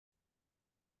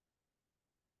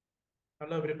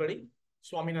Hello everybody,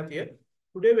 Swaminath here.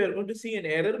 Today we are going to see an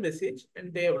error message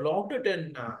and they have logged it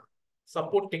in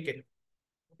support ticket.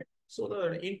 So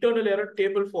the internal error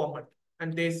table format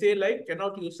and they say like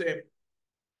cannot use a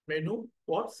menu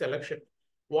for selection.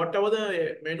 Whatever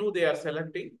the menu they are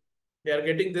selecting, they are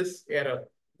getting this error.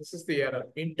 This is the error.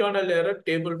 Internal error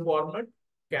table format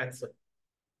cancel.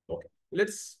 Okay.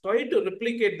 Let's try to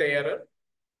replicate the error.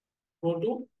 Go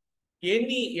to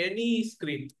any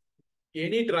screen.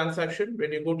 Any transaction,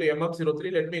 when you go to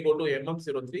MM03, let me go to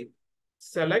MM03,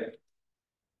 select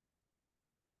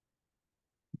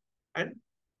and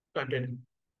continue.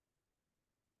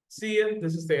 See here,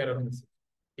 this is the error message.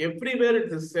 Everywhere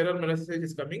this error message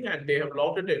is coming and they have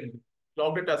logged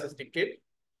it as a ticket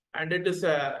and it is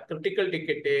a critical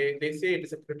ticket. They say it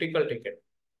is a critical ticket.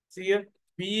 See here,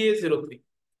 BA03,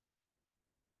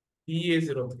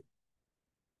 BA03.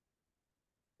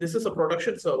 This is a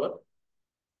production server,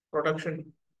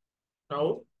 production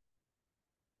now,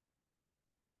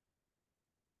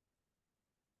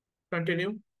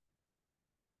 continue.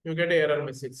 You get an error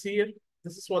message. See here,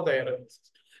 this is what the error message.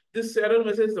 This error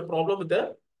message is the problem with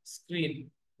the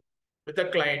screen, with the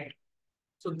client.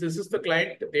 So this is the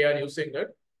client they are using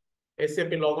it.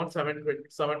 SAP logon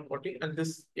 740 and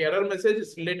this error message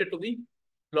is related to the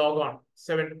logon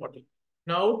 740.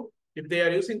 Now, if they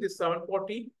are using this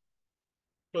 740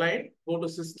 client, go to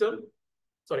system,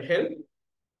 sorry, help,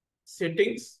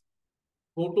 settings,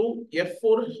 go to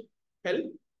F4 help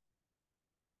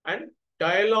and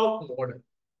dialog mode.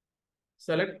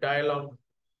 Select dialog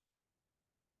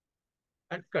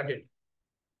and continue.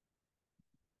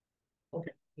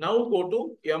 Okay. Now go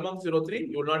to MM03,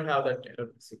 you will not have that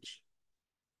error message.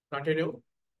 Continue.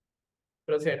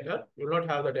 Press enter. You will not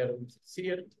have that error message. See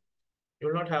here. You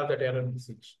will not have that error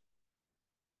message.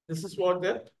 This is what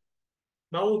the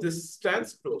now this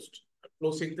stands closed.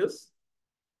 Closing this.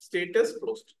 Status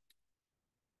closed.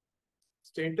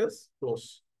 Status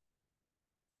close.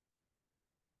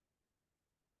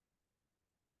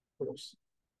 Close.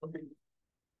 Okay.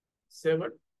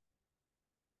 7.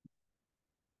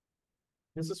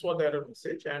 This is what the error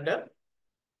message and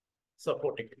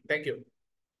supporting it. Thank you.